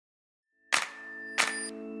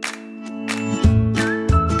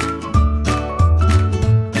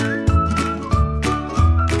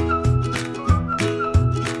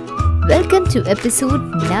to episode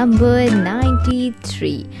number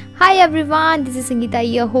 93. Hi everyone, this is Sangeeta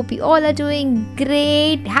here. Hope you all are doing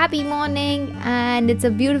great. Happy morning, and it's a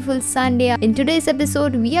beautiful Sunday. In today's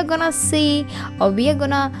episode, we are gonna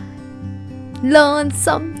learn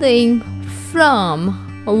something from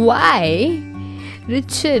why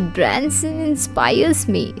Richard Branson inspires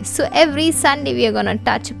me. So every Sunday we are gonna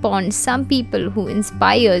touch upon some people who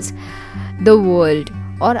inspires the world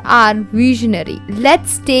or are visionary.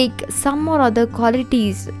 Let's take some more other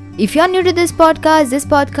qualities. If you are new to this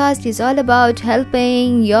podcast is all about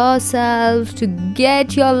helping yourself to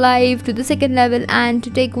get your life to the second level and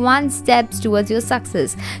to take one step towards your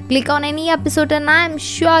success. Click on any episode and I'm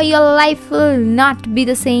sure your life will not be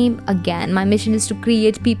the same again. My mission is to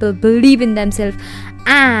create people believe in themselves,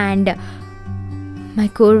 and my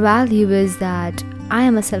core value is that I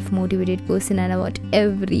am a self-motivated person and I want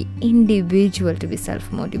every individual to be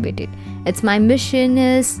self-motivated. It's my mission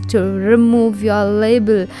is to remove your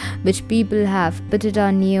label which people have put it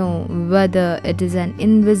on you, whether it is an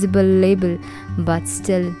invisible label but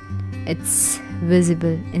still it's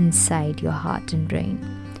visible inside your heart and brain.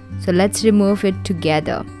 So let's remove it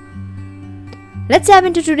together. Let's dive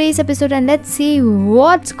into today's episode and let's see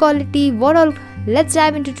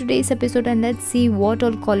what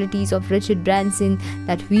all qualities of Richard Branson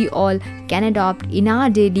that we all can adopt in our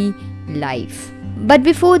daily life. But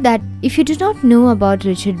before that, if you do not know about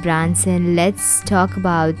Richard Branson, let's talk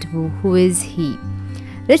about who is he.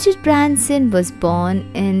 Richard Branson was born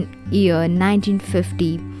in year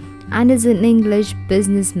 1950 and is an English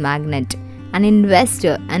business magnate, an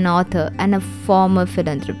investor, an author, and a former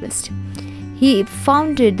philanthropist. He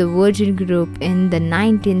founded the Virgin Group in the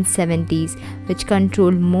 1970s, which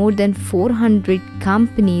controlled more than 400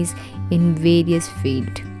 companies in various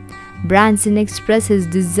fields. Branson expressed his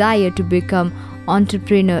desire to become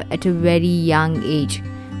entrepreneur at a very young age,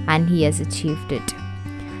 and he has achieved it.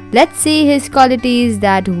 Let's see his qualities,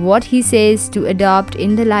 that what he says to adopt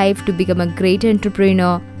in the life to become a great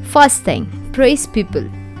entrepreneur. First thing, praise people.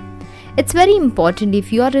 It's very important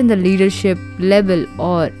if you are in the leadership level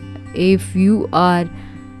or if you are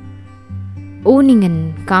owning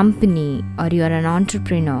a company or you are an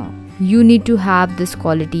entrepreneur, you need to have this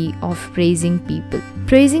quality of praising people.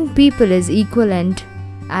 Praising people is equivalent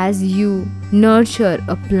as you nurture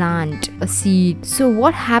a plant, a seed. So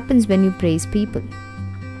what happens when you praise people?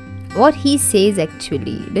 What he says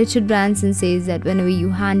actually, Richard Branson says that whenever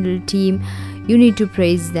you handle a team, you need to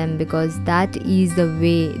praise them because that is a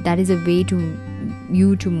way to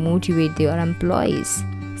you to motivate your employees.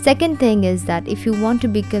 Second thing is that if you want to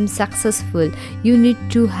become successful, you need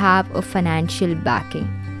to have a financial backing.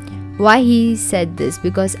 Why he said this?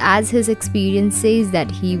 Because as his experience says that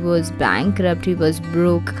he was bankrupt, he was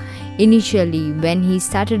broke. Initially, when he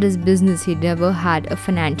started his business, he never had a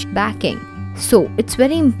financial backing. So it's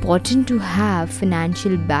very important to have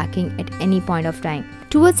financial backing at any point of time.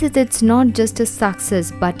 Towards it, it's not just a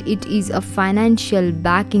success, but it is a financial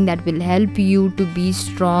backing that will help you to be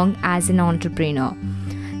strong as an entrepreneur.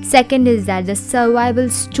 Second is that the survival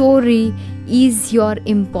story is your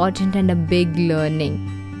important and a big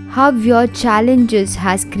learning. How your challenges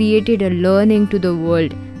has created a learning to the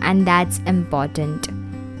world, and that's important.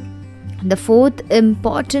 The fourth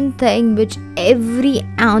important thing which every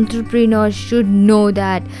entrepreneur should know,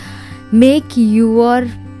 that make your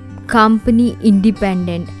company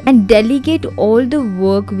independent and delegate all the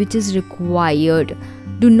work which is required.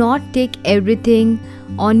 Do not take everything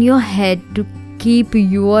on your head to keep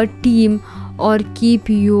your team or keep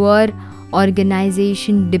your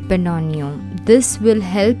organization depend on you. This will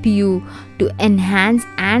help you to enhance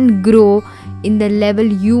and grow in the level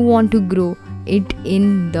you want to grow it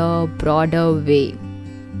in the broader way.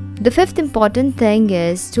 The fifth important thing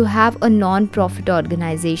is to have a non-profit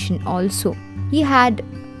organization also. He had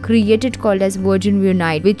created called as Virgin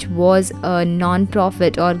Unite, which was a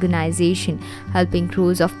non-profit organization helping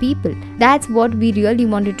crores of people. That's what we really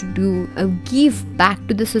wanted to do, give back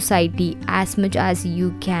to the society as much as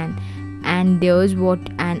you can. And there's what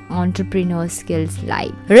an entrepreneur's skills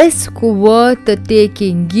like. Risk worth the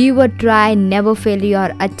taking. Give a try. Never fail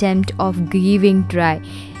your attempt of giving try.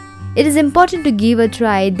 It is important to give a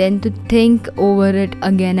try than to think over it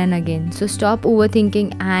again and again. So stop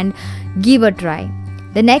overthinking and give a try.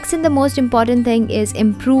 The next and the most important thing is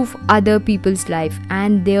improve other people's life,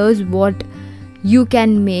 and there's what you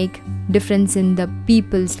can make difference in the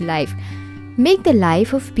people's life. Make the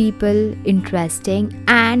life of people interesting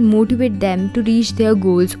and motivate them to reach their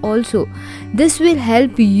goals also. This will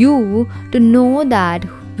help you to know that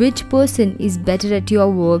which person is better at your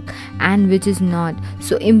work and which is not.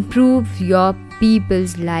 So improve your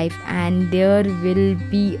people's life, and there will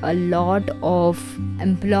be a lot of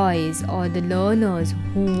employees or the learners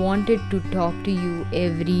who wanted to talk to you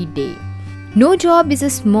every day. No job is a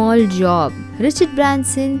small job. Richard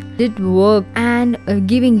Branson did work and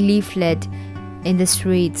giving leaflet in the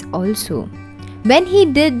streets also. When he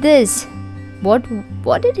did this, what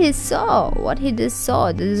did he saw? What he just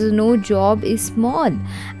saw? This is no job is small.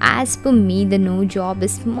 As per me, the no job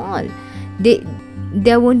is small.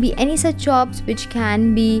 There won't be any such jobs which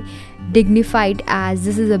can be dignified as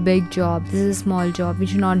this is a big job, this is a small job, we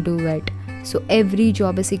should not do it. So every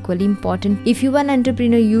job is equally important. If you are an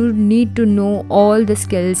entrepreneur, you need to know all the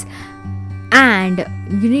skills and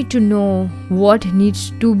you need to know what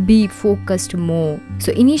needs to be focused more.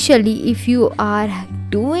 So initially, if you are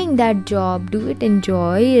doing that job, do it,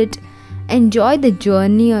 enjoy the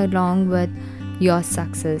journey along with your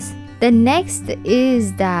success. The next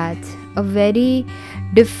is that a very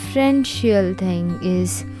differential thing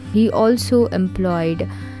is he also employed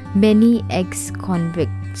many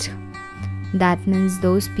ex-convicts. That means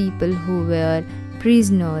those people who were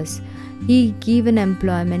prisoners, he gave an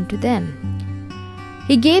employment to them.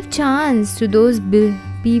 He gave chance to those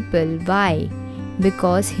people. Why?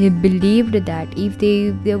 Because he believed that if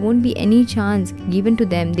there won't be any chance given to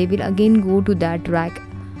them, they will again go to that track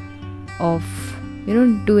of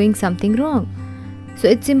doing something wrong. So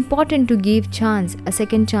it's important to give chance. A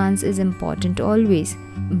second chance is important always.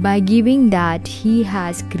 By giving that, he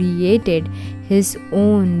has created his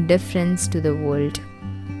own difference to the world.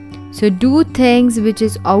 So do things which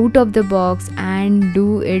is out of the box and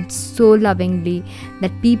do it so lovingly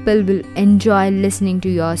that people will enjoy listening to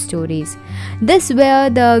your stories. This were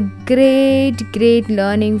the great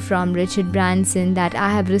learning from Richard Branson that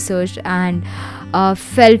I have researched and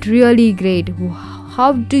felt really great.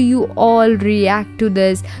 How do you all react to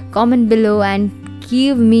this? Comment below and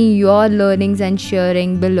give me your learnings and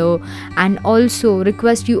sharing below, and also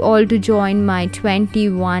request you all to join my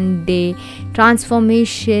 21-day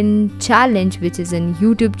transformation challenge, which is in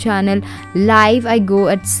YouTube channel. Live I go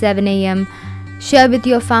at 7 a.m. Share with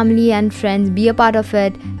your family and friends, be a part of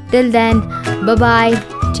it. Till then, bye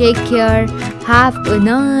bye, take care, have a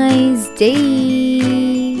nice day.